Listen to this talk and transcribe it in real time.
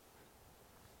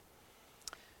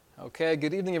Okay,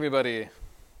 good evening, everybody.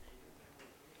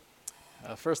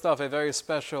 First off, a very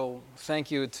special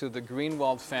thank you to the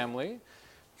Greenwald family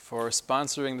for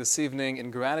sponsoring this evening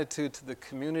in gratitude to the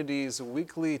community's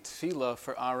weekly tefillah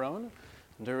for Aaron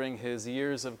during his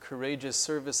years of courageous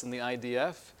service in the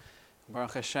IDF.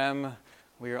 Baruch Hashem,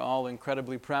 we are all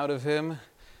incredibly proud of him,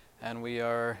 and we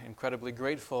are incredibly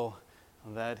grateful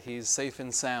that he's safe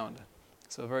and sound.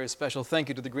 So a very special thank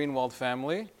you to the Greenwald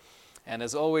family. And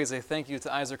as always, a thank you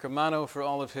to Isaac Romano for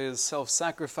all of his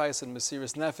self-sacrifice and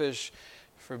Mesiras Nefesh,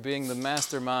 for being the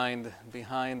mastermind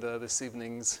behind this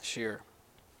evening's shir.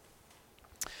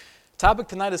 Topic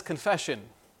tonight is confession,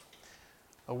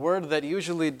 a word that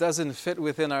usually doesn't fit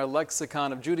within our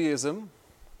lexicon of Judaism.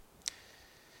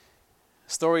 A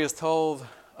story is told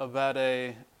about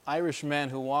an Irish man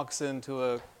who walks into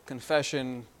a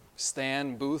confession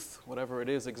stand, booth, whatever it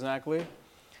is exactly.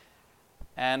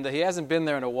 And he hasn't been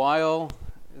there in a while.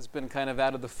 He's been kind of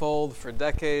out of the fold for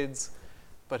decades.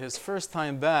 But his first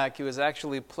time back, he was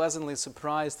actually pleasantly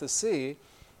surprised to see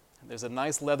there's a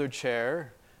nice leather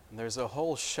chair, and there's a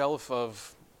whole shelf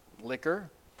of liquor,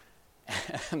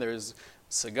 and there's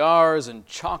cigars and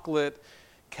chocolate,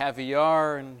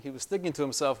 caviar, and he was thinking to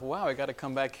himself, wow, I got to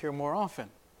come back here more often.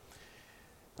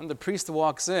 And the priest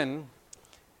walks in,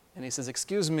 and he says,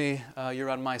 excuse me, you're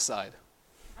on my side.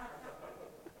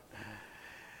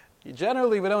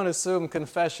 Generally, we don't assume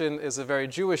confession is a very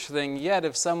Jewish thing, yet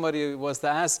if somebody was to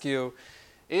ask you,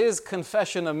 is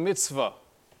confession a mitzvah?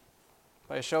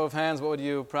 By a show of hands, what would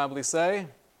you probably say?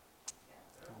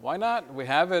 Why not? We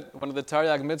have it, one of the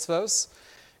Taryag mitzvos.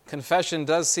 Confession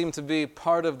does seem to be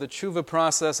part of the tshuva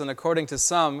process, and according to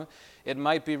some, it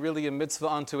might be really a mitzvah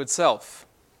unto itself.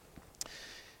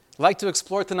 I'd like to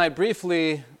explore tonight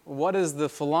briefly what is the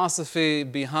philosophy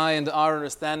behind our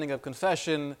understanding of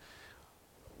confession.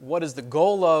 What is the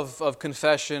goal of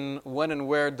confession? When and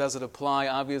where does it apply?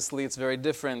 Obviously, it's very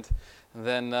different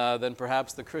than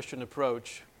perhaps the Christian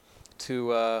approach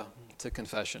to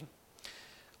confession.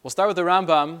 We'll start with the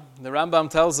Rambam. The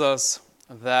Rambam tells us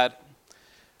that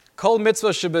Kol mitzvah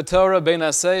shebetorah bein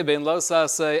aseh bein lo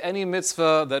saseh, any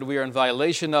mitzvah that we are in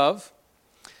violation of,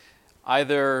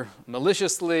 either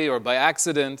maliciously or by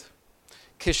accident,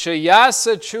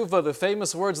 kishayase tshuva, the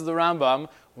famous words of the Rambam,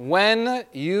 when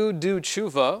you do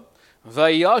tshuva,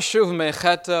 vayashuv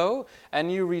mecheto,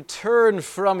 and you return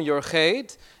from your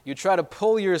chet, you try to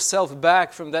pull yourself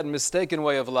back from that mistaken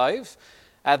way of life,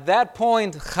 at that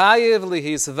point, chayiv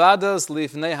lihisvados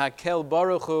lifnei hakel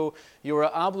baruch hu, you are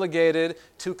obligated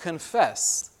to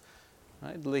confess.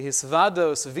 Right?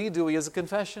 Lihisvados, vidui, is a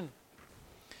confession.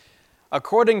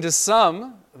 According to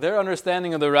some, their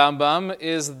understanding of the Rambam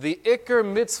is the ikar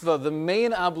mitzvah, the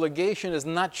main obligation is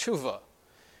not tshuva.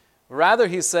 Rather,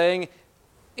 he's saying,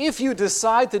 if you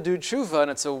decide to do tshuva,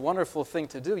 and it's a wonderful thing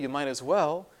to do, you might as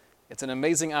well. It's an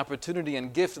amazing opportunity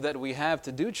and gift that we have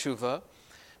to do tshuva.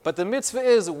 But the mitzvah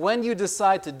is, when you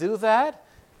decide to do that,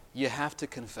 you have to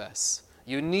confess.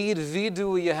 You need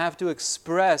vidu, you have to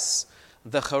express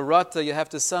the charata, you have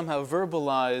to somehow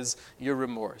verbalize your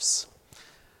remorse.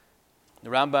 The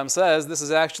Rambam says, this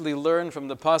is actually learned from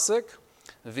the pasuk,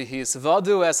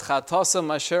 v'hisvadu es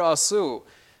chatosam asher asu,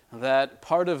 that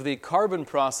part of the carbon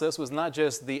process was not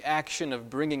just the action of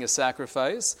bringing a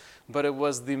sacrifice, but it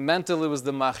was the mental, it was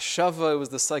the machshava, it was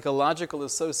the psychological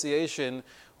association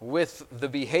with the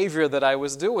behavior that I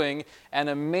was doing, and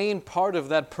a main part of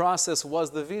that process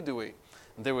was the vidui.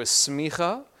 There was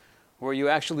smicha, where you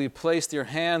actually placed your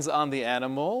hands on the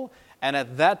animal, and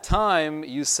at that time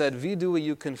you said vidui,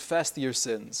 you confessed your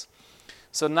sins.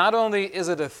 So not only is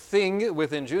it a thing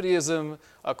within Judaism,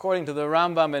 according to the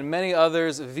Rambam and many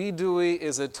others, vidui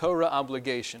is a Torah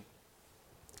obligation.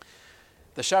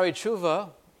 The Shari Tshuva,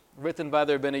 written by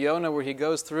the Rebbeinu Yonah, where he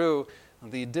goes through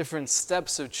the different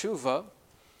steps of Tshuva,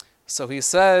 so he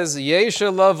says,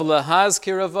 Yeshalav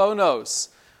lahazkir avonos.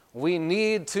 We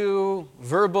need to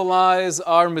verbalize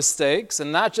our mistakes,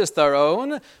 and not just our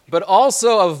own, but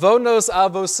also avonos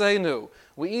avosenu.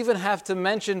 We even have to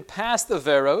mention past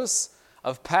averos,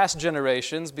 of past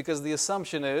generations, because the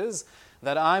assumption is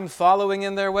that I'm following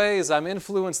in their ways, I'm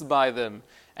influenced by them,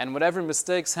 and whatever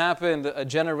mistakes happened a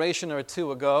generation or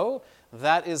two ago,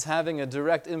 that is having a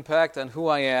direct impact on who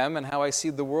I am and how I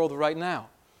see the world right now.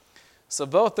 So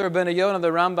both the Rebbeinu Yonah and the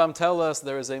Rambam tell us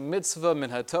there is a mitzvah min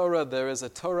haTorah, there is a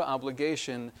Torah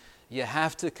obligation, you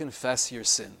have to confess your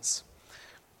sins.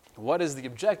 What is the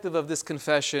objective of this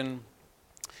confession,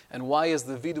 and why is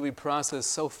the vidui process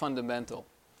so fundamental?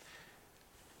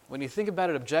 When you think about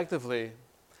it objectively,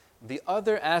 the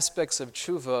other aspects of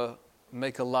tshuva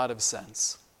make a lot of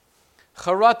sense.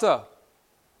 Charata,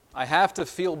 I have to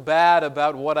feel bad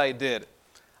about what I did.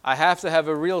 I have to have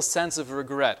a real sense of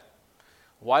regret.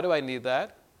 Why do I need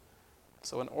that?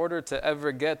 So in order to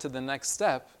ever get to the next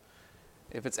step,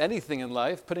 if it's anything in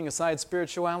life, putting aside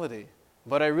spirituality,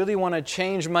 but I really want to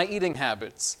change my eating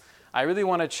habits, I really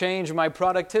want to change my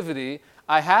productivity,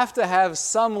 I have to have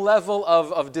some level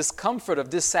of discomfort, of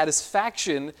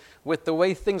dissatisfaction with the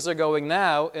way things are going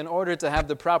now in order to have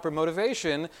the proper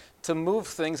motivation to move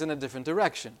things in a different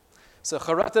direction. So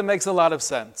charata makes a lot of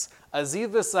sense.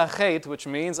 Azivas achet, which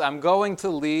means I'm going to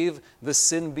leave the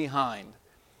sin behind.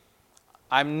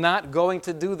 I'm not going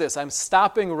to do this. I'm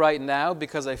stopping right now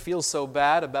because I feel so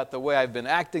bad about the way I've been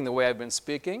acting, the way I've been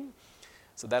speaking.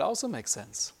 So that also makes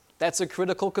sense. That's a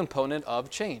critical component of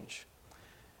change.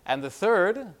 And the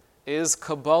third is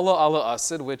Kabbalah ala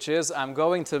Asid, which is I'm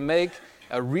going to make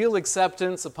a real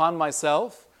acceptance upon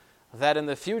myself that in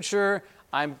the future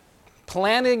I'm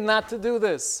planning not to do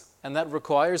this. And that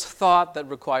requires thought, that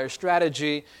requires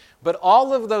strategy. But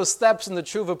all of those steps in the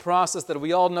tshuva process that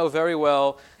we all know very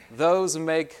well, those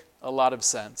make a lot of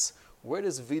sense. Where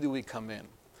does vidui come in?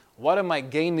 What am I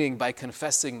gaining by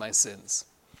confessing my sins?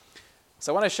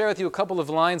 So I want to share with you a couple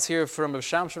of lines here from Rav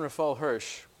Shamshon Raphael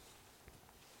Hirsch.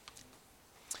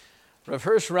 Rav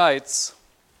Hirsch writes,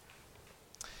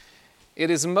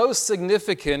 "It is most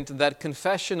significant that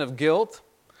confession of guilt,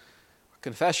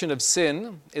 confession of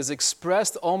sin, is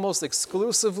expressed almost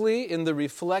exclusively in the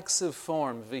reflexive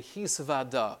form,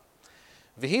 v'hisvada.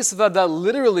 V'hisvada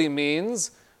literally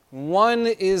means one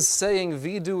is saying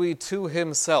vidui to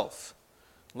himself,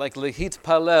 like lehit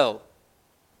palel.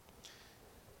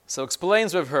 So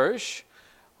explains Rav Hirsch,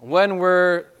 when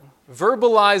we're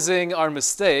verbalizing our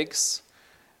mistakes,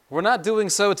 we're not doing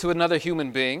so to another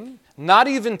human being, not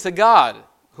even to God,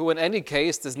 who in any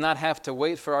case does not have to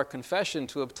wait for our confession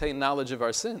to obtain knowledge of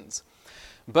our sins.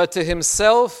 But to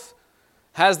himself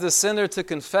has the sinner to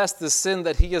confess the sin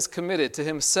that he has committed. To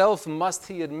himself must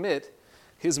he admit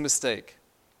his mistake.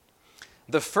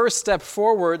 The first step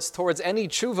forwards towards any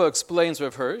tshuva, explains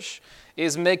Rav Hirsch,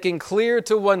 is making clear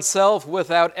to oneself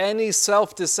without any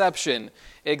self-deception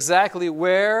exactly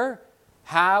where,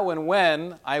 how, and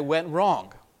when I went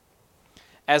wrong.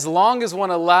 As long as one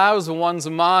allows one's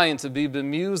mind to be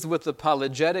bemused with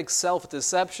apologetic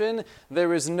self-deception,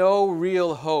 there is no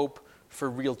real hope for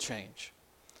real change.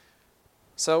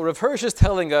 So Rav Hirsch is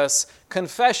telling us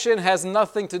confession has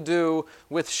nothing to do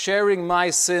with sharing my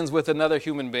sins with another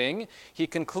human being. He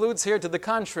concludes here to the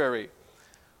contrary.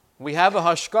 We have a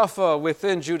hashkafa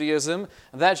within Judaism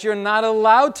that you're not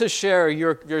allowed to share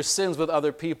your sins with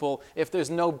other people if there's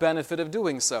no benefit of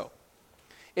doing so.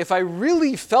 If I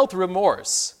really felt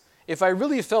remorse, if I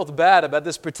really felt bad about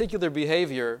this particular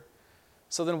behavior,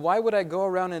 so then why would I go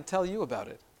around and tell you about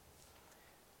it?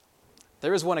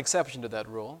 There is one exception to that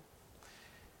rule.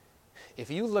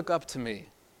 If you look up to me,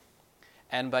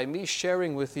 and by me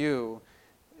sharing with you,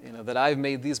 that I've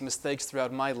made these mistakes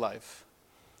throughout my life,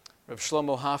 Rav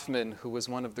Shlomo Hoffman, who was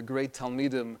one of the great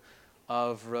Talmidim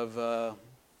of Rav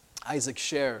Isaac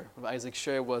Sher. Rav Isaac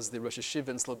Sher was the Rosh Hashiva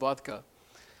in Slobodka.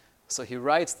 So he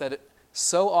writes that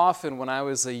so often when I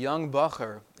was a young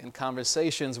bacher in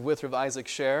conversations with Rav Isaac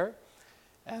Sher,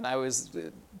 and I was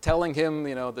telling him,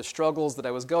 the struggles that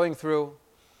I was going through,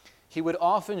 he would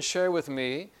often share with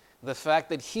me the fact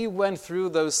that he went through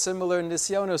those similar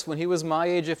nisyonos when he was my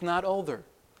age, if not older.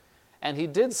 And he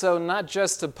did so not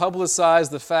just to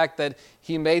publicize the fact that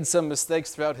he made some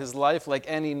mistakes throughout his life like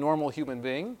any normal human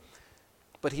being,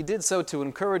 but he did so to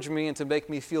encourage me and to make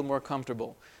me feel more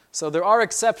comfortable. So there are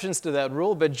exceptions to that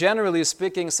rule, but generally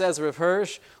speaking, says Rav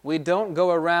Hirsch, we don't go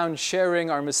around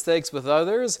sharing our mistakes with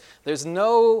others. There's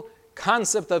no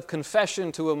concept of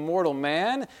confession to a mortal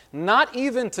man, not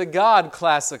even to God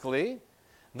classically.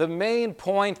 The main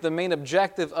point, the main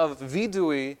objective of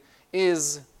vidui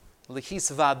is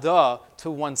lihisvada, to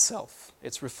oneself.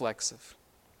 It's reflexive.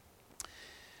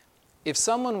 If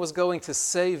someone was going to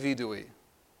say vidui,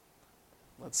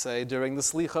 let's say during the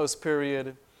Slichos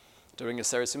period, during a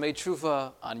Aseret Yemei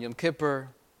Tshuva, on Yom Kippur,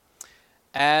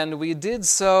 and we did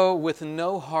so with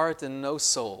no heart and no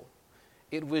soul.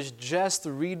 It was just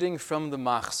reading from the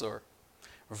Machzor,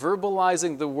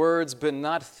 verbalizing the words but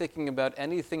not thinking about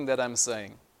anything that I'm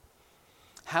saying.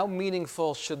 How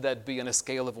meaningful should that be on a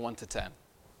scale of 1 to 10?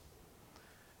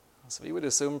 So you would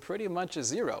assume pretty much a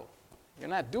 0. You're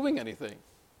not doing anything.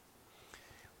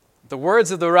 The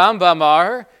words of the Rambam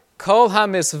are, Kol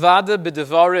ha-misvada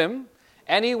b'devarim,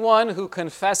 anyone who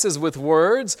confesses with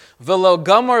words, velo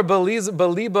gamar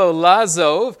belibo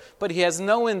lazov, but he has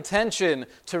no intention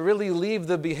to really leave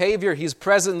the behavior he's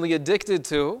presently addicted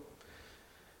to,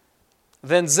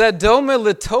 then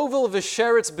zedome litovel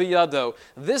v'sheretz biyado.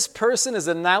 This person is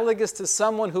analogous to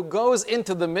someone who goes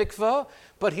into the mikveh,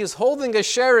 but he's holding a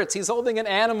sheretz, he's holding an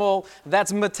animal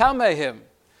that's matameh him.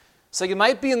 So you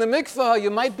might be in the mikveh,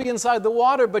 you might be inside the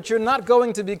water, but you're not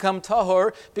going to become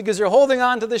tahor because you're holding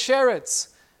on to the sheretz.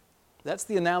 That's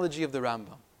the analogy of the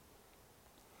Rambam.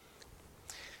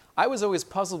 I was always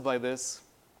puzzled by this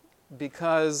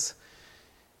because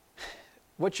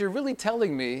what you're really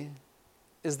telling me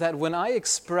is that when I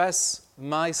express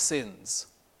my sins,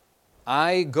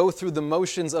 I go through the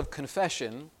motions of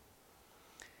confession,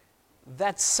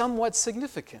 that's somewhat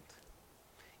significant.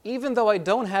 Even though I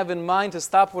don't have in mind to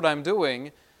stop what I'm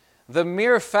doing, the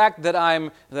mere fact that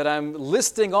I'm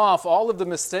listing off all of the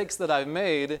mistakes that I've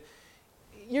made,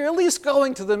 you're at least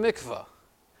going to the mikveh.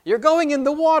 You're going in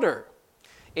the water.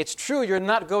 It's true you're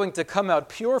not going to come out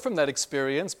pure from that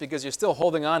experience because you're still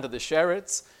holding on to the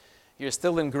sheretz. You're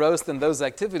still engrossed in those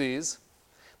activities.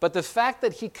 But the fact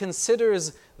that he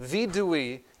considers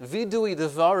vidui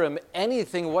devarim,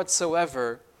 anything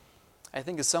whatsoever, I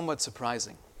think is somewhat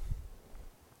surprising.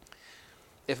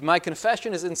 If my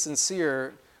confession is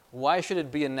insincere, why should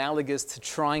it be analogous to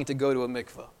trying to go to a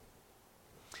mikveh?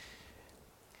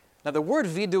 Now the word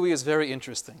vidui is very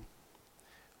interesting.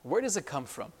 Where does it come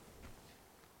from?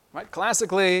 Right?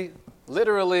 Classically,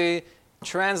 literally,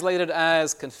 translated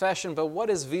as confession, but what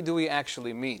does vidui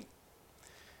actually mean?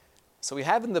 So we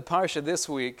have in the parsha this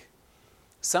week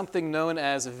something known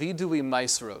as vidui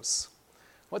maisros.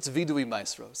 What's vidui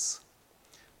maisros?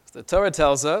 The Torah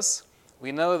tells us,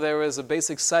 we know there is a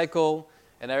basic cycle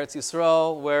in Eretz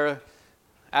Yisrael where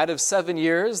out of 7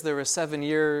 years, there are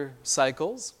 7-year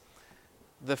cycles.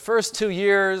 The first 2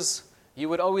 years, you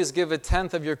would always give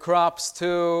 1/10 of your crops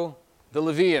to the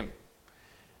Leviim.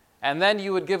 And then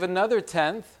you would give another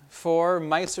 1/10 for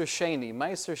Meiser Sheni.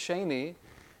 Meiser Sheni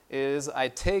is I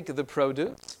take the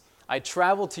produce, I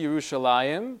travel to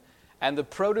Yerushalayim, and the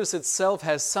produce itself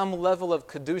has some level of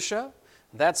Kedusha.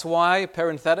 That's why,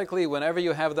 parenthetically, whenever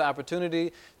you have the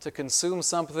opportunity to consume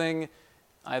something,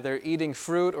 either eating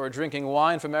fruit or drinking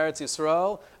wine from Eretz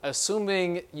Yisrael,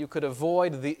 assuming you could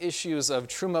avoid the issues of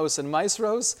Trumos and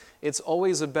Maisros, it's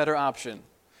always a better option.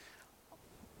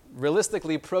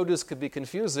 Realistically, produce could be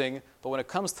confusing, but when it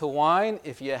comes to wine,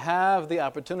 if you have the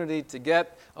opportunity to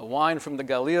get a wine from the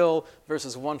Galil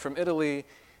versus one from Italy,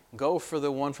 go for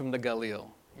the one from the Galil.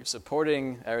 You're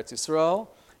supporting Eretz Yisrael,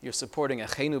 you're supporting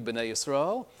Achenu B'nai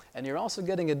Yisrael, and you're also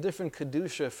getting a different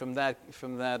Kedusha from that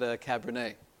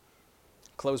Cabernet.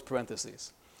 Close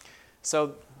parentheses.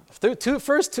 So,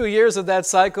 first 2 years of that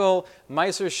cycle,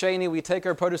 Meiser Sheni, we take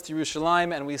our produce to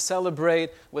Yerushalayim and we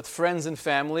celebrate with friends and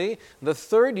family. The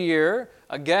 3rd year,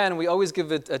 again, we always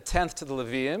give it 1/10 to the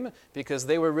Leviim because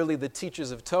they were really the teachers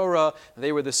of Torah.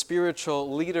 They were the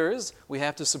spiritual leaders. We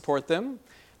have to support them.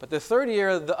 But the 3rd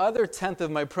year, the other 1/10 of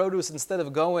my produce, instead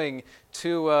of going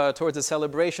towards a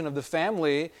celebration of the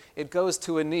family, it goes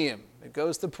to aniyim. It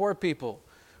goes to poor people,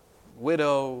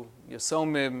 widow,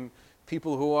 yasomim,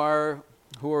 people who are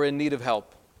in need of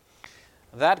help.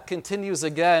 That continues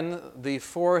again the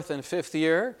 4th and 5th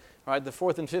year. Right? The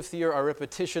 4th and 5th year are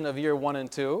repetition of year 1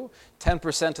 and 2,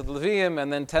 10% to the Leviim,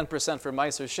 and then 10% for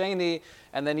Meiser Sheni.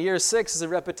 And then year 6 is a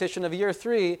repetition of year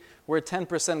 3, where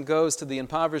 10% goes to the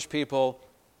impoverished people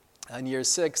in year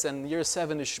 6, and year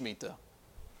 7 is Shemitah.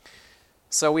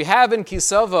 So we have in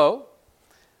Kisavo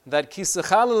that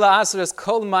Kisachal la'asres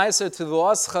kol Meiser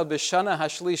tivuoscha b'shana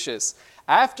hashlishis.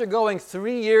 After going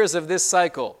 3 years of this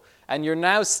cycle, and you're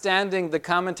now standing, the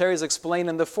commentaries explain,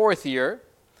 in the 4th year,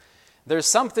 there's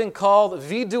something called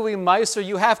vidui meiser.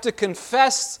 You have to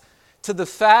confess to the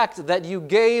fact that you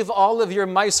gave all of your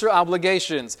meiser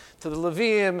obligations to the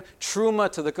Leviim,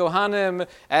 Truma to the Kohanim,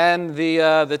 and the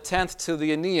 10th to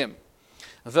the Aniyim.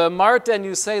 V'marta, and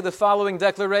you say the following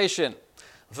declaration.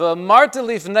 V'marta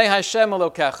lifnei Hashem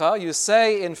Elokecha, you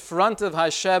say in front of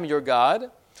Hashem your God,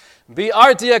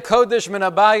 Bi'arti kodesh min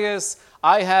habayis,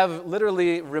 I have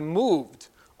literally removed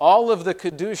all of the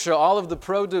kedusha, all of the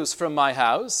produce from my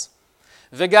house.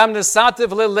 V'gam nesativ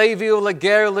leLevi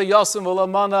u'leger leYosem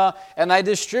u'lamana, and I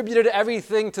distributed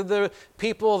everything to the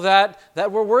people that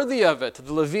were worthy of it, to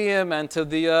the Leviim and to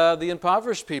the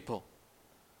impoverished people.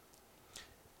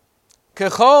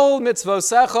 Kechol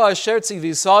mitzvosecha asher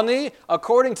tzivisani,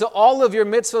 according to all of your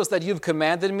mitzvos that you've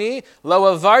commanded me,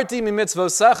 lo avarti mi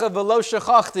mitzvosecha v'lo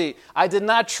shechachti. I did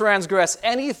not transgress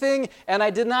anything, and I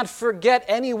did not forget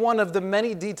any one of the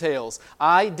many details.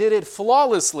 I did it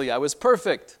flawlessly. I was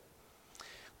perfect.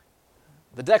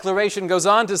 The declaration goes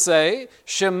on to say,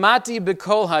 Shemati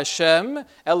b'kol Hashem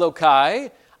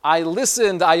Elokai. I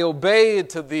listened, I obeyed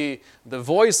to the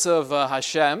voice of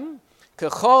Hashem.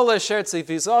 Kechol asher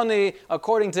tzivizoni,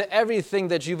 according to everything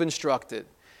that you've instructed.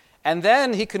 And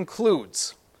then he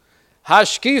concludes,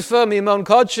 Hashkifa mimon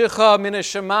kodshecha min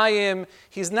hashamayim.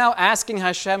 He's now asking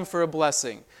Hashem for a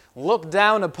blessing. Look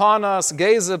down upon us,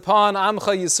 gaze upon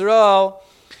Amcha Yisrael,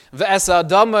 ve'es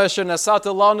adama asher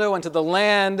nasata lanu, and to the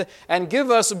land, and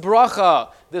give us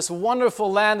bracha, this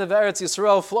wonderful land of Eretz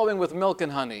Yisrael flowing with milk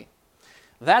and honey.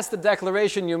 That's the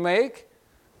declaration you make,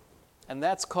 and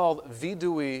that's called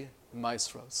vidui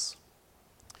maasros.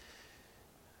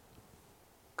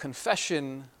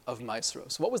 Confession of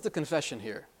maasros. What was the confession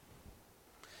here?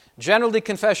 Generally,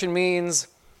 confession means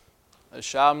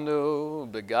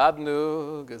Ashamnu,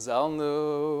 Begadnu,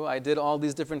 Gazalnu. I did all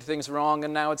these different things wrong,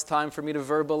 and now it's time for me to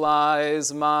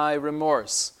verbalize my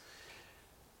remorse.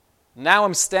 Now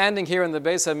I'm standing here in the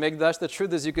Beis HaMikdash. The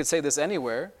truth is, you could say this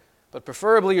anywhere, but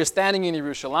preferably you're standing in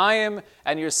Yerushalayim,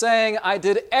 and you're saying, I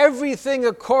did everything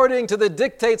according to the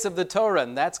dictates of the Torah,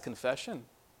 and that's confession.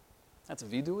 That's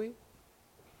vidui.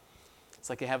 It's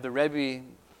like you have the Rebbe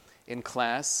in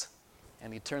class,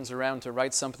 and he turns around to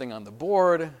write something on the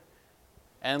board,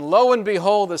 and lo and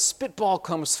behold, a spitball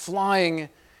comes flying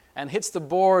and hits the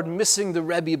board, missing the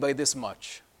Rebbe by this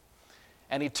much.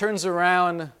 And he turns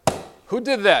around, who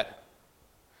did that?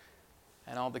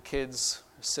 And all the kids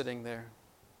are sitting there.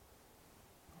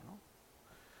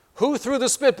 Who threw the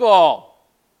spitball?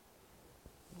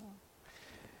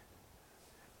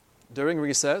 During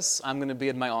recess, I'm going to be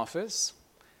in my office,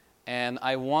 and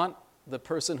I want the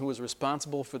person who is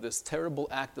responsible for this terrible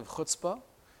act of chutzpah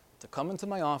to come into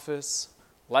my office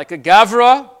like a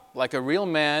gavra, like a real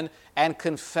man, and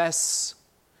confess.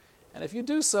 And if you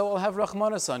do so, I'll have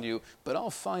rachmanas on you, but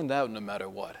I'll find out no matter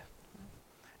what.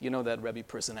 You know that Rebbe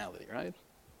personality, right?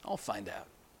 I'll find out.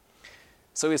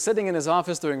 So he's sitting in his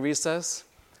office during recess,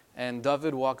 and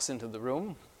David walks into the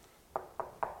room.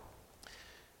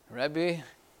 Rebbe,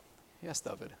 yes,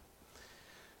 David,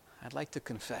 I'd like to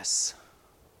confess.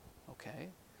 Okay.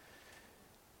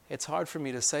 It's hard for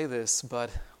me to say this, but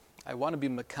I want to be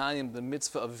Mekayim, the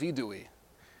mitzvah of vidui.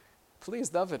 Please,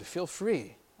 David, feel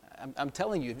free. I'm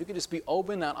telling you, if you could just be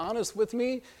open and honest with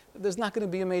me, there's not going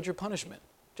to be a major punishment.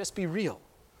 Just be real.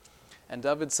 And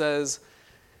David says,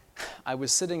 I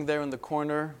was sitting there in the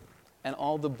corner, and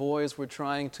all the boys were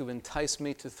trying to entice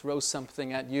me to throw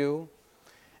something at you,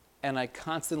 and I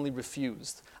constantly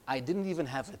refused. I didn't even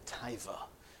have a taiva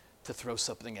to throw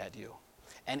something at you.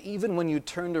 And even when you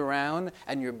turned around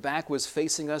and your back was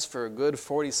facing us for a good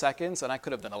 40 seconds, and I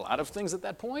could have done a lot of things at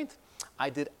that point, I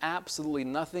did absolutely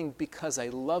nothing because I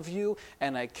love you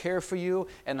and I care for you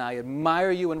and I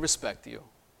admire you and respect you.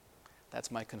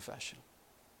 That's my confession.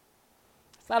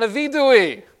 It's not a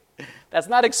vidui. That's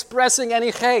not expressing any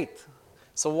hate.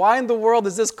 So why in the world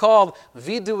is this called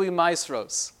vidui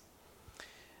maasros?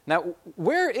 Now,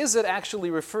 where is it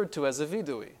actually referred to as a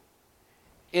vidui?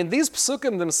 In these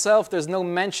psukim themselves, there's no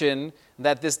mention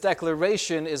that this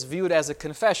declaration is viewed as a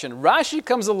confession. Rashi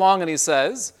comes along and he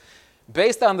says,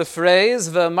 based on the phrase,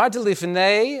 V'amarti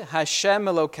lifnei Hashem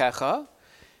Elokecha,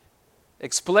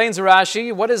 explains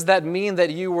Rashi, what does that mean that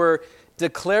you were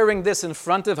declaring this in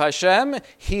front of Hashem?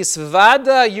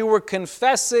 Hisvada, you were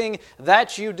confessing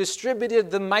that you distributed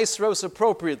the maasros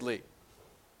appropriately.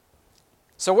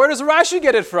 So where does Rashi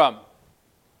get it from?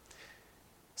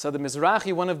 So the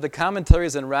Mizrahi, one of the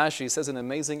commentaries in Rashi, says an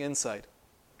amazing insight.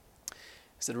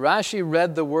 He said, Rashi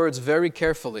read the words very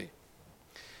carefully.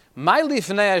 My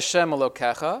lifnei Hashem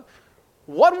Elokecha.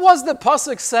 What was the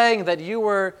pasuk saying that you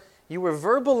were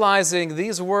verbalizing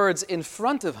these words in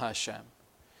front of Hashem?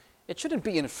 It shouldn't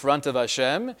be in front of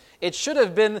Hashem. It should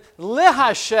have been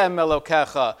LeHashem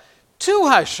Elokecha, to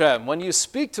Hashem. When you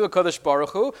speak to a Kadosh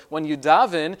Baruch Hu, when you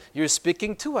daven, you're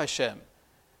speaking to Hashem.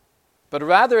 But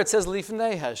rather it says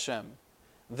Lifnei Hashem.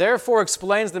 Therefore,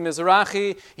 explains the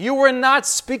Mizrahi, you were not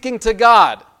speaking to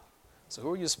God. So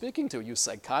who are you speaking to? Are you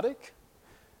psychotic?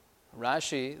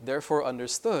 Rashi therefore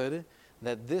understood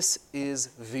that this is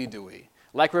vidui.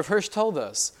 Like Rav Hirsch told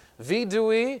us,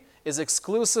 vidui is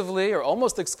exclusively, or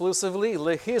almost exclusively,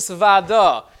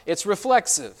 lehisvada. It's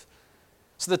reflexive.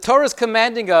 So the Torah is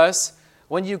commanding us,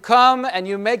 when you come and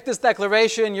you make this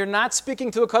declaration, you're not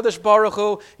speaking to a Kadosh Baruch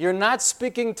Hu, you're not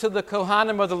speaking to the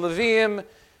Kohanim or the Leviim,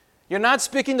 you're not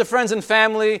speaking to friends and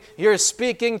family, you're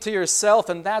speaking to yourself,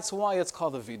 and that's why it's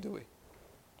called a vidui.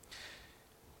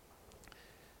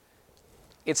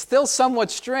 It's still somewhat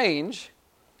strange.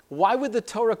 Why would the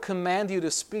Torah command you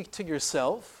to speak to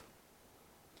yourself?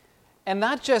 And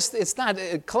not just, it's not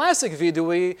a classic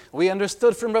vidui we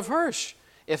understood from Rav Hirsch.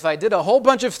 If I did a whole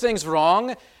bunch of things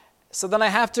wrong, so then I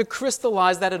have to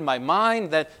crystallize that in my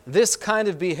mind, that this kind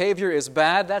of behavior is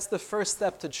bad. That's the first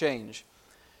step to change.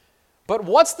 But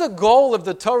what's the goal of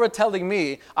the Torah telling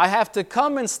me? I have to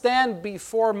come and stand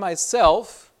before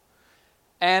myself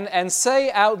and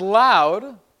say out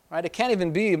loud, right? It can't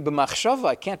even be b'machshava.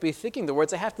 I can't be thinking the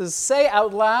words. I have to say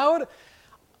out loud,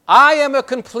 I am a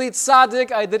complete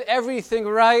tzaddik. I did everything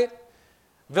right.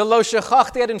 V'lo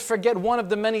shechachti, I didn't forget one of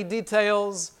the many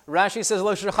details. Rashi says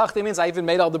lo shechachti means I even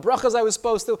made all the brachas I was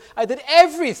supposed to. I did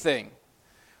everything.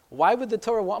 Why would the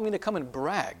Torah want me to come and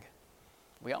brag?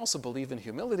 We also believe in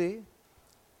humility.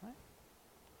 Right?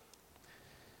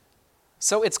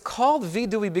 So it's called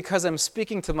vidui because I'm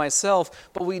speaking to myself,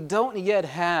 but we don't yet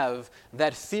have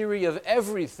that theory of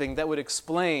everything that would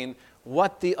explain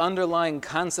what the underlying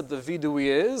concept of vidui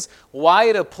is, why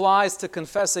it applies to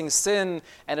confessing sin,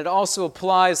 and it also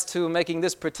applies to making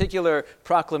this particular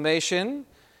proclamation.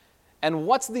 And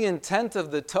what's the intent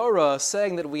of the Torah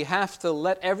saying that we have to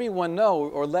let everyone know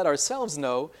or let ourselves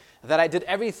know that I did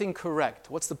everything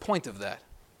correct? What's the point of that?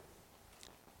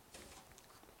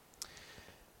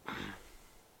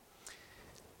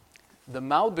 The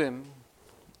Malbim,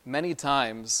 many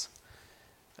times,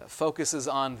 focuses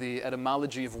on the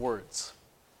etymology of words.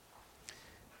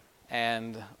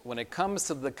 And when it comes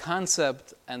to the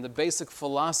concept and the basic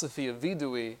philosophy of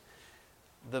vidui,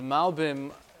 the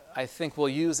Malbim, I think, will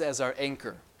use as our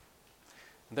anchor.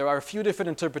 There are a few different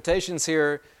interpretations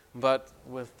here, but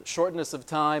with shortness of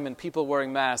time and people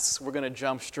wearing masks, we're going to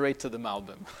jump straight to the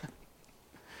Malbim.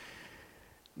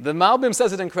 The Malbim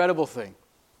says an incredible thing.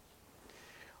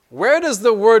 Where does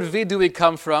the word vidui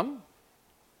come from?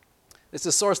 This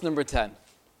is source number 10.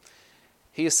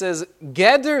 He says,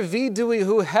 Geder vidui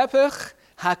hu hepech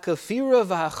hakafira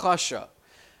v'hachasha.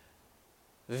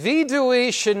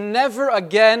 Vidui should never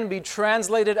again be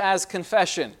translated as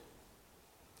confession.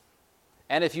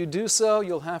 And if you do so,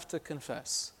 you'll have to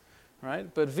confess.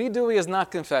 Right? But vidui is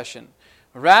not confession.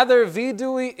 Rather,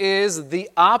 vidui is the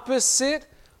opposite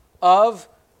of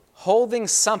holding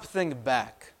something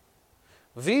back.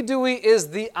 Vidui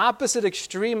is the opposite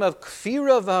extreme of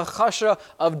kfira v'hachasha,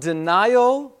 of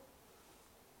denial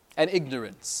and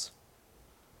ignorance.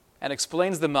 And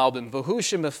explains the Malbim, V'hu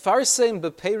shemefarsem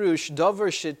beperush davar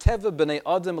sheteva b'nei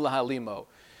adam lahalimo.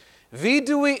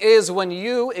 Vidui is when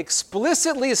you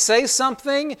explicitly say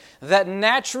something that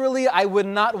naturally I would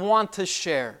not want to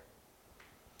share,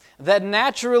 that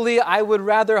naturally I would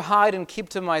rather hide and keep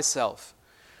to myself.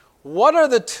 What are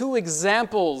the two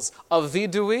examples of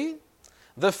vidui?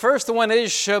 The first one is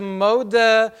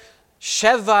shemoda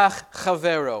shevach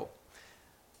chavero,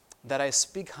 that I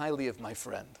speak highly of my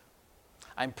friend.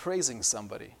 I'm praising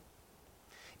somebody.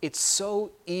 It's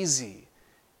so easy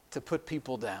to put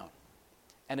people down,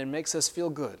 and it makes us feel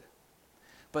good.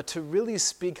 But to really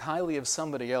speak highly of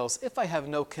somebody else, if I have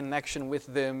no connection with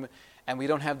them and we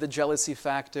don't have the jealousy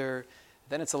factor,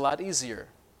 then it's a lot easier.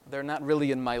 They're not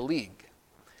really in my league.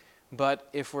 But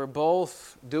if we're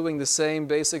both doing the same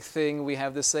basic thing, we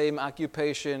have the same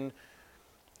occupation,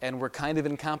 and we're kind of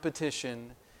in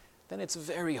competition, then it's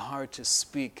very hard to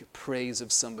speak praise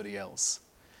of somebody else.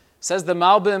 Says the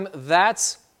Malbim,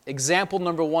 that's example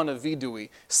number one of vidui.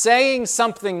 Saying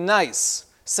something nice,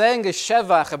 saying a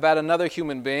shevach about another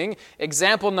human being.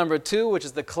 Example number two, which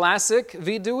is the classic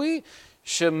vidui,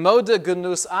 shemoda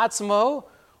genus atzmo,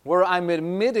 where I'm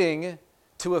admitting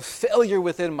to a failure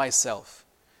within myself.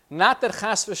 Not that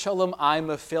chas v'shalom I'm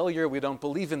a failure, we don't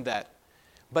believe in that,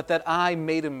 but that I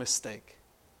made a mistake.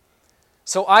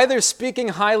 So either speaking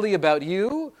highly about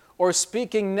you or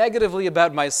speaking negatively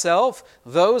about myself,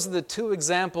 those are the two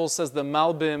examples, says the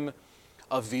Malbim,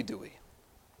 of vidui.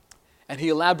 And he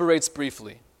elaborates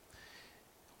briefly.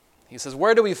 He says,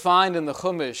 where do we find in the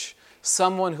Chumash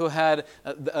someone who had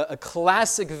a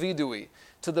classic vidui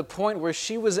to the point where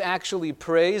she was actually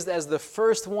praised as the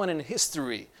first one in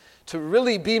history to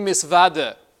really be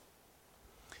misvada?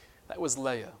 That was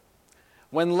Leah.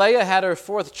 When Leah had her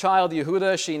fourth child,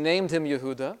 Yehuda, she named him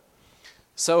Yehuda.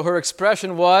 So her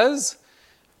expression was,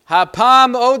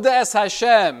 Hapam oda es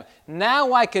Hashem.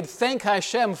 Now I could thank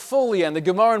Hashem fully. And the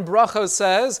Gemara in Brachos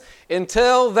says,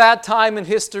 until that time in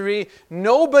history,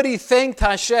 nobody thanked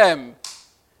Hashem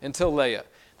until Leah.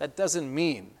 That doesn't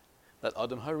mean that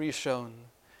Adam HaRishon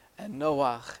and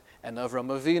Noach and Avram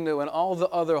Avinu and all the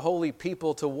other holy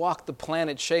people to walk the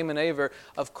planet, Shem and Aver,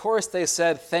 of course they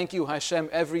said, thank you Hashem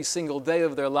every single day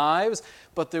of their lives,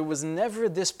 but there was never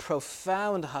this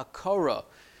profound hakora.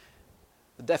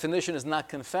 The definition is not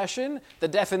confession, the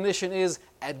definition is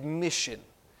admission.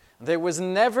 There was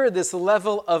never this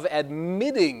level of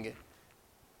admitting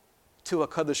to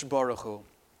HaKadosh Baruch Hu,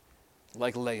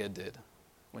 like Leah did,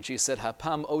 when she said,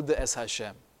 Hapam Oda es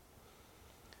Hashem.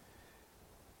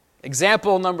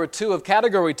 Example number two of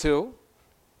category two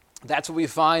That's what we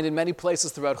find in many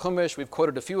places throughout Chumash. We've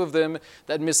quoted a few of them.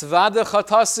 That misvada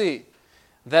chatasi,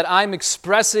 that I'm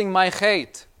expressing my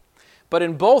hate. But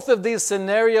in both of these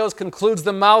scenarios, concludes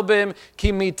the Malbim,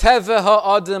 ki miteve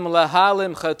ha'adim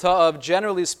lahalim chata'av.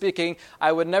 Generally speaking,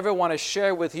 I would never want to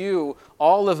share with you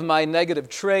all of my negative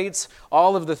traits,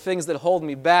 all of the things that hold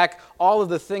me back, all of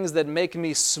the things that make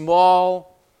me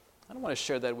small. I don't want to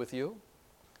share that with you.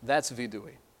 That's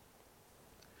vidui.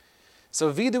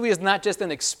 So vidui is not just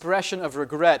an expression of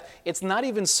regret. It's not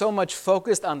even so much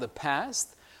focused on the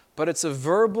past, but it's a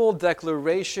verbal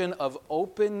declaration of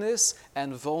openness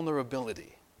and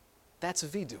vulnerability. That's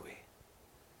vidui.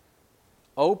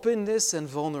 Openness and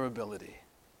vulnerability.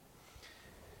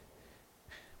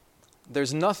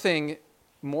 There's nothing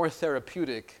more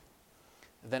therapeutic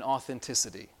than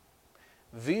authenticity.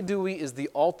 Vidui is the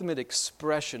ultimate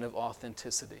expression of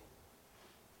authenticity.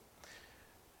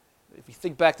 If you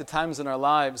think back to times in our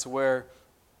lives where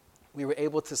we were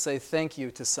able to say thank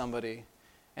you to somebody,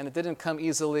 and it didn't come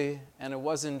easily, and it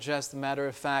wasn't just matter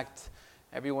of fact,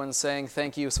 everyone's saying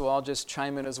thank you, so I'll just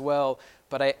chime in as well,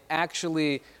 but I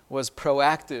actually was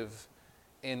proactive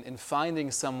in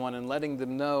finding someone and letting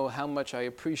them know how much I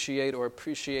appreciate or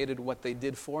appreciated what they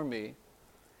did for me.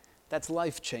 That's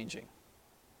life-changing.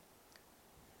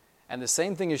 And the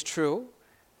same thing is true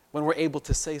when we're able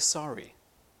to say sorry.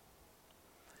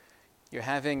 You're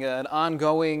having an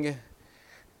ongoing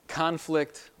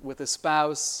conflict with a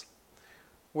spouse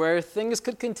where things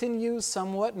could continue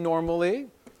somewhat normally.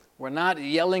 We're not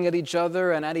yelling at each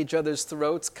other and at each other's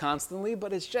throats constantly,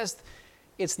 but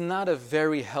it's not a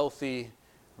very healthy,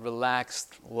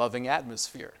 relaxed, loving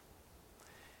atmosphere.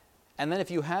 And then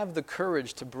if you have the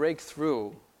courage to break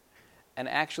through and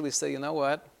actually say, you know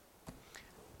what,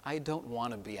 I don't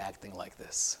want to be acting like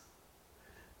this.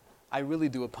 I really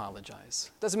do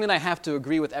apologize. Doesn't mean I have to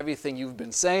agree with everything you've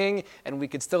been saying, and we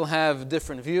could still have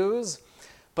different views,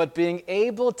 but being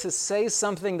able to say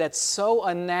something that's so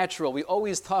unnatural. We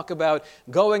always talk about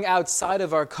going outside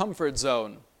of our comfort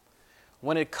zone.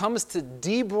 When it comes to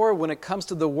dibur, when it comes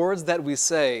to the words that we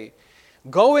say,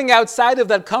 going outside of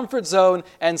that comfort zone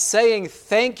and saying,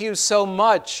 thank you so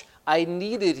much, I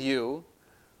needed you,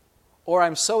 or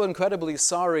I'm so incredibly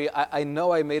sorry, I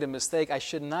know I made a mistake, I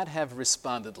should not have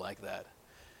responded like that.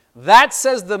 That,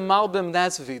 says the Malbim,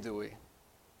 that's vidui.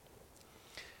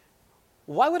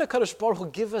 Why would HaKadosh Baruch Hu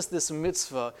give us this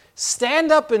mitzvah?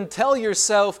 Stand up and tell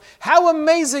yourself how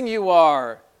amazing you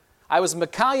are. I was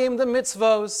mekayim the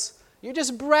mitzvos. You're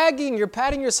just bragging, you're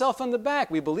patting yourself on the back.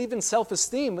 We believe in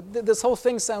self-esteem, but this whole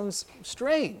thing sounds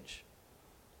strange.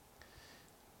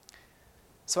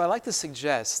 So I like to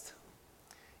suggest,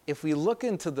 if we look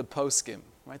into the poskim,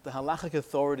 right, the halachic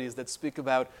authorities that speak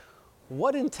about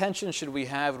what intention should we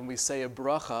have when we say a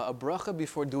bracha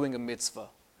before doing a mitzvah.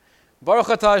 Baruch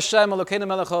atah Hashem Elokeinu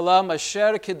melech haolam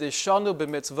asher kiddushanu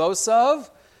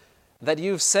b'mitzvosav, that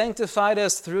you've sanctified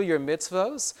us through your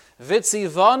mitzvos,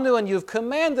 vitzivanu, and you've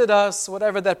commanded us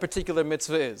whatever that particular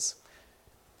mitzvah is.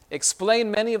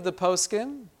 Explain many of the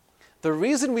poskim. The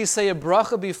reason we say a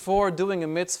bracha before doing a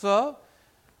mitzvah,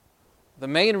 the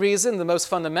main reason, the most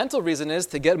fundamental reason, is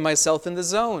to get myself in the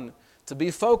zone, to be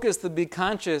focused, to be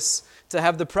conscious, to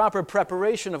have the proper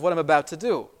preparation of what I'm about to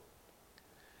do.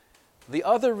 The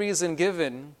other reason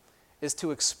given is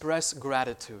to express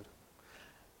gratitude.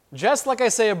 Just like I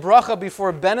say a bracha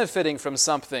before benefiting from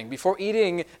something, before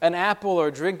eating an apple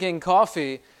or drinking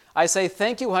coffee, I say,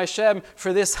 thank you, Hashem,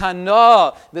 for this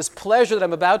hana, this pleasure that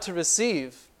I'm about to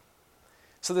receive.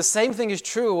 So the same thing is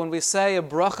true when we say a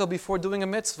bracha before doing a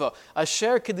mitzvah.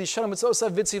 Asher kiddushanu mitzvosav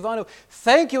vitzivanu.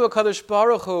 Thank you, HaKadosh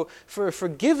Baruch Hu, for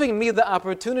giving me the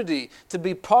opportunity to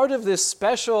be part of this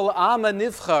special Am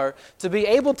HaNivchar, to be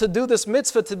able to do this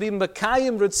mitzvah, to be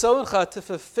mekayim ritzoncha, to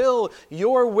fulfill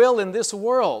your will in this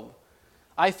world.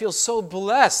 I feel so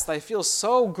blessed. I feel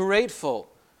so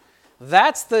grateful.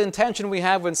 That's the intention we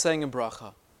have when saying a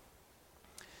bracha.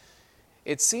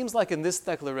 It seems like in this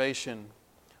declaration,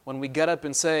 when we get up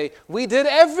and say, we did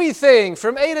everything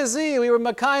from A to Z, we were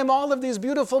makayim all of these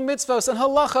beautiful mitzvos and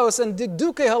halachos and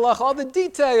dikdukei halach, all the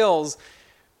details.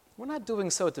 We're not doing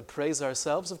so to praise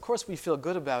ourselves. Of course we feel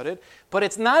good about it, but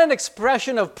it's not an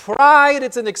expression of pride,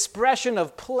 it's an expression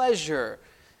of pleasure.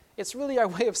 It's really our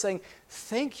way of saying,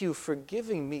 thank you for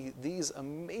giving me these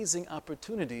amazing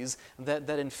opportunities that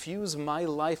infuse my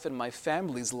life and my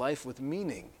family's life with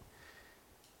meaning.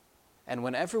 And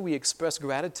whenever we express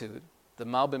gratitude, the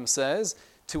Malbim says,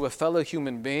 to a fellow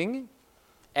human being,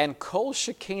 and kol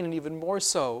shekein, and even more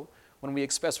so, when we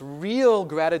express real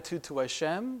gratitude to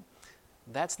Hashem,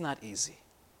 that's not easy.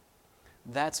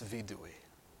 That's vidui.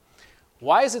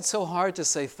 Why is it so hard to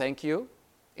say thank you?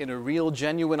 in a real,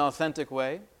 genuine, authentic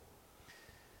way.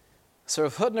 So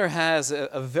Rav Hutner has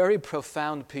a very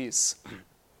profound piece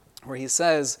where he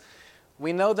says,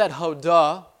 we know that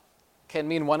hodah can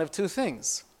mean one of two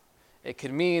things. It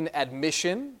can mean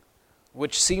admission,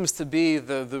 which seems to be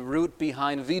the root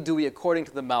behind vidui according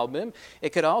to the Malbim. It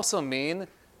could also mean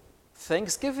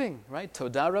thanksgiving, right?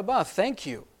 Todah Rabbah, thank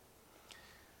you.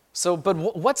 So, but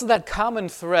what's that common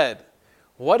thread?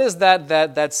 What is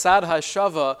that sad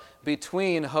hashava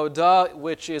between hodah,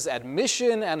 which is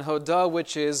admission, and hodah,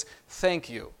 which is thank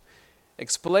you?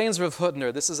 Explains Rav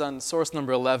Hutner. This is on source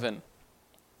number 11.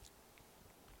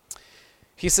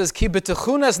 He says, Ki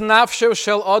b'techunas nafsho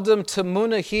shel adam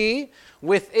temunahi,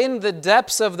 within the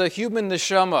depths of the human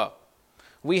neshama,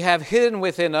 we have hidden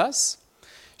within us,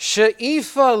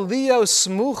 she'ifa lio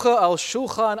smucha al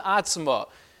shulchan atzma,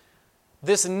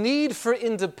 this need for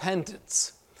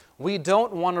independence. We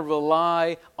don't want to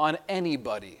rely on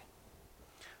anybody.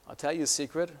 I'll tell you a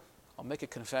secret. I'll make a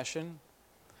confession.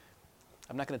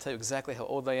 I'm not going to tell you exactly how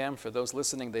old I am. For those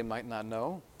listening, they might not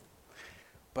know.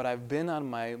 But I've been on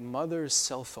my mother's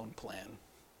cell phone plan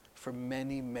for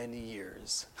many, many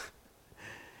years.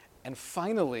 And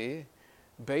finally,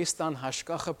 based on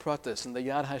Hashgacha Pratis and the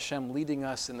Yad Hashem leading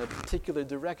us in a particular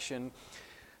direction,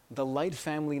 the Light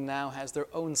family now has their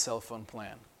own cell phone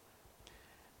plan.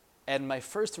 And my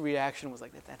first reaction was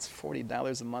like, that's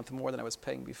 $40 a month more than I was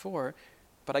paying before.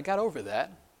 But I got over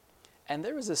that. And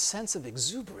there was a sense of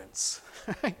exuberance.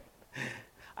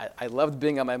 I loved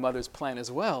being on my mother's plan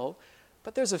as well.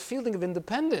 But there's a feeling of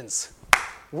independence.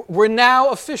 We're now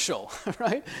official,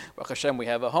 right? Baruch Hashem, we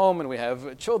have a home and we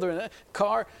have children, a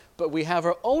car, but we have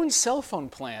our own cell phone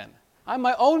plan. I'm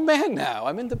my own man now.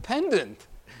 I'm independent.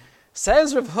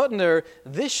 Says Rav Hutner,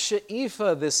 this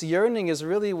she'ifa, this yearning is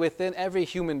really within every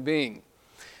human being.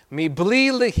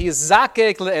 Mibli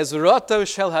lehizakek le'ezroto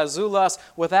shel hazulas,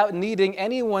 without needing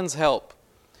anyone's help.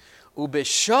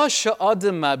 Ubesha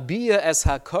sha'adam mabiya es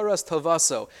hakoras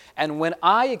tovaso. And when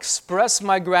I express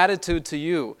my gratitude to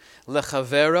you,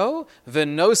 lechavero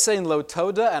v'nosein lo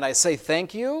toda, and I say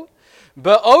thank you,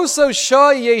 ba'oso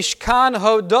sha yeshkan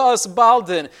hodas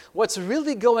baldin. What's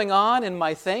really going on in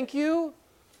my thank you?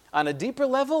 On a deeper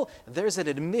level, there's an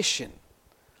admission.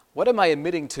 What am I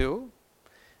admitting to?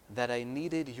 That I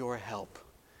needed your help.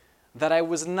 That I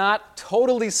was not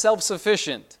totally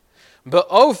self-sufficient.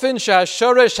 Ba'ofin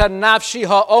sha'shoresh ha'nafshi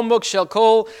ha'omuk shel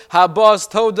kol ha'baz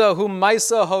toda hu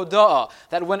maisa hoda'a.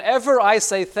 That whenever I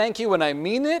say thank you and I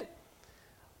mean it,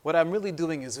 what I'm really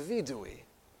doing is vidui.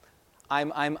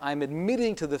 I'm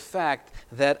admitting to the fact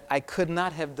that I could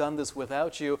not have done this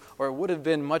without you, or it would have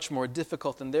been much more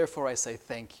difficult, and therefore I say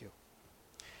thank you.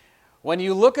 When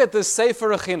you look at the Sefer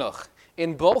Chinuch,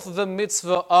 in both the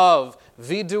mitzvah of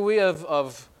vidui,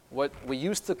 of what we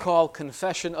used to call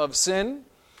confession of sin,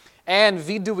 and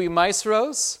vidui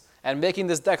maisros, and making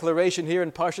this declaration here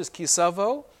in Parshas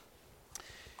Kisavo,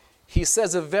 he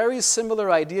says a very similar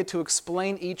idea to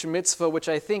explain each mitzvah, which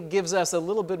I think gives us a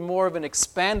little bit more of an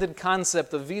expanded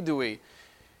concept of vidui,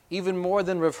 even more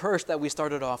than Rav Hirsch that we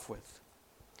started off with.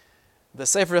 The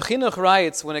Sefer Chinuch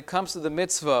writes, when it comes to the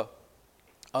mitzvah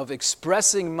of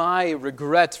expressing my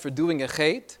regret for doing a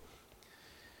chet,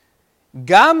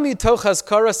 gam mitoch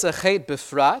hazkaras a chet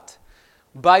befrat,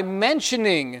 by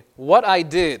mentioning what I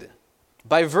did,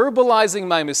 by verbalizing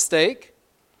my mistake,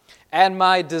 and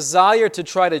my desire to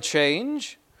try to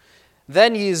change,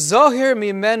 then yizohir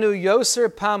mimenu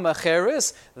yoser pam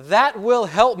acheres, that will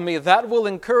help me, that will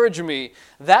encourage me,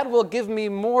 that will give me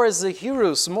more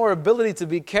zehirus, more ability to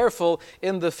be careful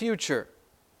in the future.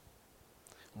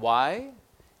 Why?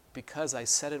 Because I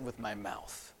said it with my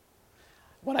mouth.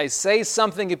 When I say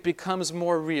something, it becomes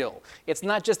more real. It's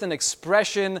not just an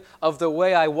expression of the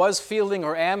way I was feeling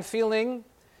or am feeling,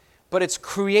 but it's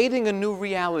creating a new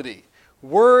reality.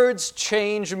 Words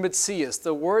change mitzias.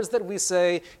 The words that we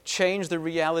say change the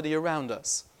reality around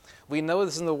us. We know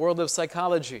this in the world of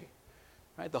psychology.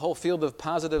 Right? The whole field of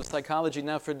positive psychology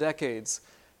now for decades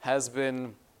has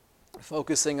been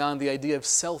focusing on the idea of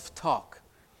self-talk.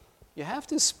 You have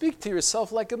to speak to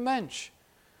yourself like a mensch.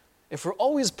 If we're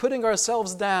always putting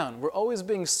ourselves down, we're always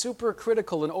being super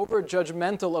critical and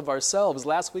over-judgmental of ourselves.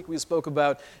 Last week we spoke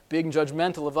about being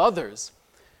judgmental of others.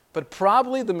 But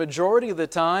probably the majority of the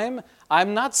time,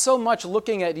 I'm not so much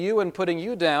looking at you and putting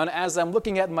you down as I'm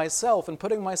looking at myself and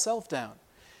putting myself down.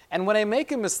 And when I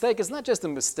make a mistake, it's not just a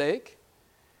mistake,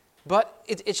 but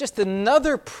it's just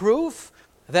another proof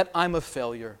that I'm a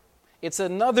failure. It's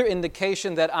another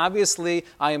indication that obviously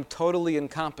I am totally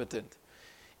incompetent.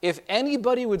 If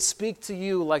anybody would speak to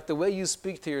you like the way you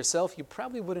speak to yourself, you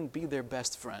probably wouldn't be their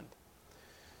best friend.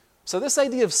 So this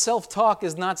idea of self-talk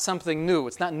is not something new.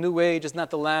 It's not New Age. It's not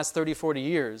the last 30, 40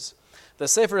 years. The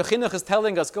Sefer Chinuch is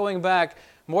telling us, going back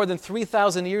more than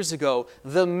 3,000 years ago,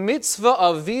 the mitzvah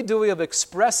of vidui, of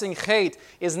expressing hate,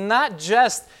 is not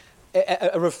just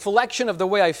a reflection of the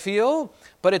way I feel,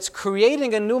 but it's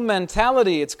creating a new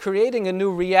mentality. It's creating a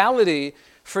new reality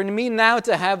for me now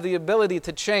to have the ability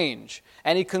to change.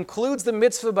 And he concludes the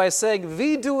mitzvah by saying,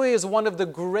 vidui is one of the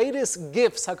greatest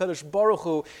gifts HaKadosh Baruch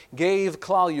Hu gave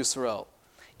Klal Yisrael.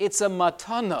 It's a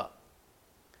matana.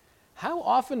 How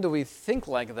often do we think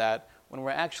like that when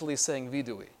we're actually saying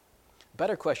vidui?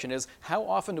 Better question is, how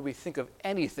often do we think of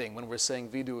anything when we're saying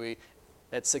vidui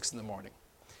at 6 in the morning?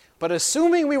 But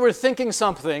assuming we were thinking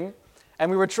something and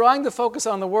we were trying to focus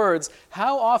on the words,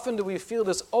 how often do we feel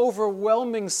this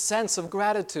overwhelming sense of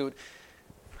gratitude?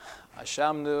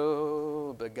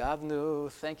 Hashamnu,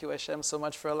 Begavnu, thank you Hashem so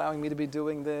much for allowing me to be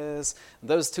doing this.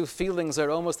 Those two feelings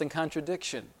are almost in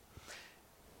contradiction.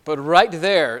 But right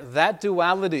there, that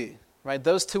duality, right,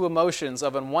 those two emotions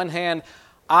of, on one hand,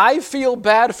 I feel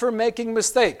bad for making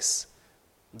mistakes.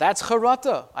 That's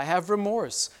charata. I have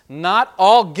remorse. Not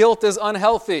all guilt is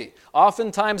unhealthy.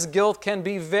 Oftentimes guilt can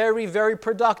be very, very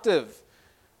productive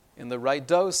in the right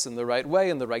dose, in the right way,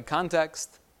 in the right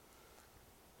context.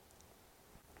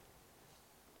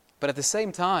 But at the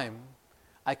same time,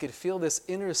 I could feel this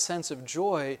inner sense of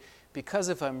joy because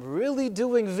if I'm really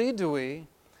doing vidui,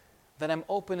 then I'm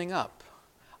opening up.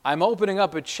 I'm opening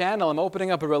up a channel, I'm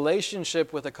opening up a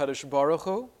relationship with HaKadosh Baruch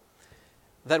Hu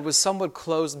that was somewhat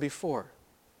closed before.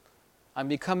 I'm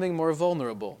becoming more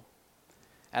vulnerable.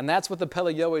 And that's what the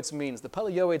Pele Yoetz means. The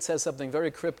Pele Yoetz says something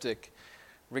very cryptic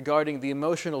regarding the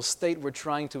emotional state we're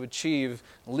trying to achieve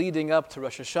leading up to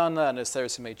Rosh Hashanah and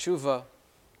Aseret Simei Tshuva.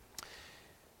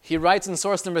 He writes in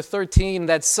source number 13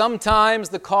 that sometimes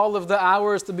the call of the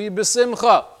hour is to be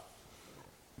besimcha.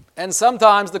 And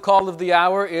sometimes the call of the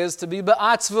hour is to be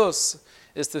be'atzvus,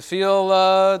 is to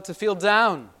feel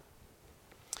down.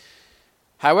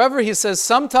 However, he says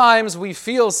sometimes we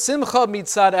feel simcha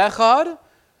mitzad echad,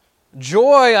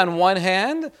 joy on one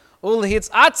hand,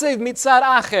 ulhitzatzev mitzad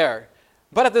acher.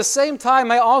 But at the same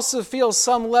time, I also feel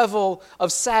some level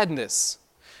of sadness.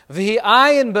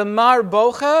 V'hi'ayin b'mar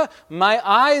bocha, my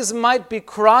eyes might be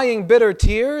crying bitter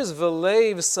tears,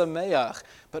 v'leiv sameach,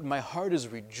 but my heart is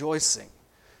rejoicing.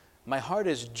 My heart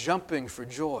is jumping for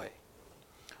joy.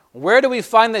 Where do we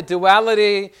find that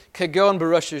duality? Kagon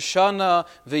b'Rosh Hashanah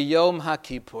v'Yom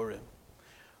HaKippurim.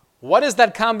 What is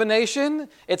that combination?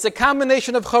 It's a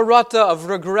combination of charata, of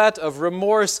regret, of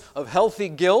remorse, of healthy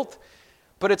guilt.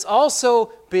 But it's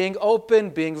also being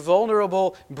open, being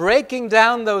vulnerable, breaking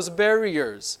down those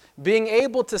barriers, being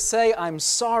able to say, I'm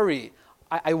sorry,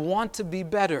 I want to be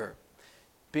better.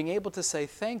 Being able to say,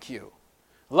 thank you.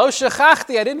 Lo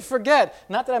shechachti, I didn't forget.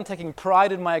 Not that I'm taking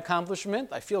pride in my accomplishment.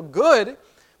 I feel good,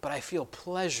 but I feel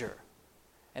pleasure.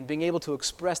 And being able to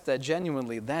express that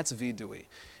genuinely, that's vidui.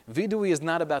 Vidui is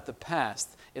not about the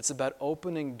past. It's about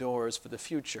opening doors for the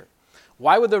future.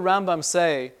 Why would the Rambam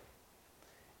say,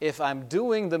 if I'm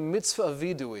doing the mitzvah of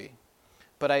vidui,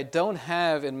 but I don't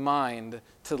have in mind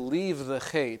to leave the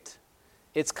chait,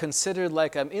 it's considered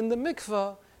like I'm in the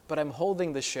mikvah, but I'm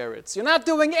holding the sheretz. You're not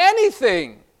doing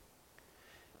anything.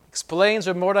 Explains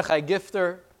Reb Mordechai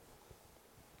Gifter.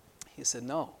 He said,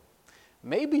 no.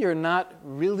 Maybe you're not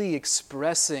really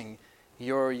expressing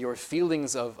your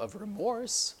feelings of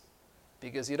remorse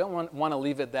because you don't want to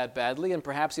leave it that badly, and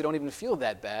perhaps you don't even feel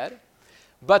that bad.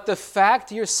 But the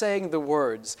fact you're saying the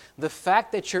words, the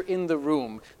fact that you're in the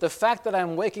room, the fact that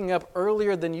I'm waking up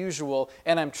earlier than usual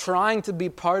and I'm trying to be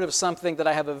part of something that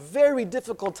I have a very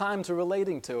difficult time to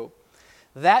relating to,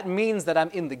 that means that I'm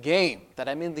in the game, that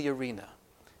I'm in the arena.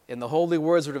 In the holy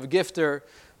words of Rav Gifter,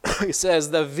 he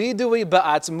says, the vidui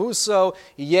ba'atzmuso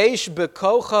yesh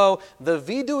bekocho, the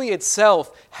vidui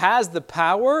itself has the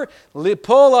power,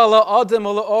 lipol ala adam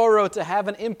ala oro, to have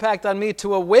an impact on me,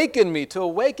 to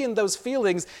awaken those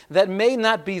feelings that may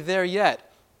not be there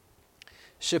yet.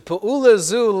 Shepu'ula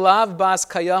zu lav bas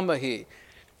kayamahi.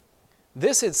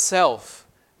 This itself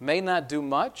may not do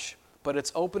much, but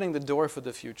it's opening the door for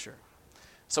the future.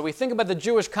 So we think about the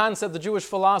Jewish concept, the Jewish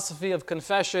philosophy of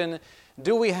confession.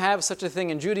 Do we have such a thing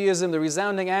in Judaism? The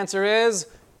resounding answer is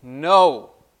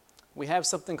no. We have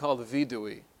something called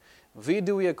vidui.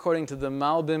 Vidui, according to the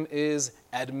Malbim, is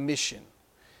admission.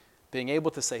 Being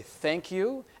able to say thank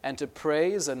you and to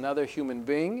praise another human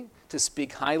being, to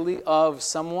speak highly of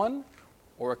someone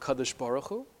or a Kadosh Baruch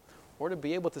Hu, or to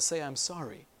be able to say I'm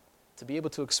sorry, to be able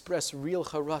to express real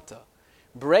charata.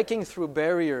 Breaking through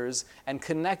barriers and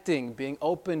connecting, being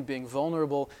open, being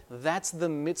vulnerable, that's the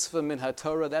mitzvah min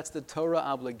haTorah, that's the Torah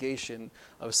obligation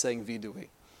of saying vidui.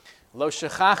 Lo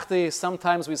shechachti,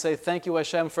 sometimes we say, thank you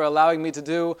Hashem for allowing me to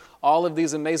do all of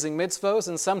these amazing mitzvos,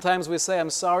 and sometimes we say, I'm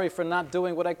sorry for not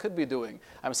doing what I could be doing.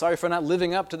 I'm sorry for not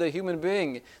living up to the human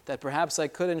being that perhaps I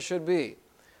could and should be.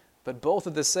 But both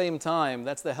at the same time,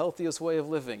 that's the healthiest way of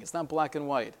living. It's not black and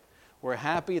white. We're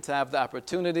happy to have the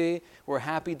opportunity. We're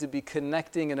happy to be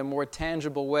connecting in a more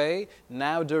tangible way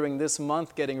now during this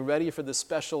month, getting ready for the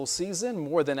special season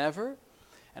more than ever.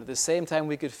 And at the same time,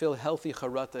 we could feel healthy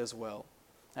charata as well.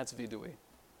 That's vidui.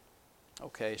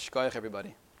 Okay, shkoyach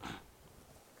everybody.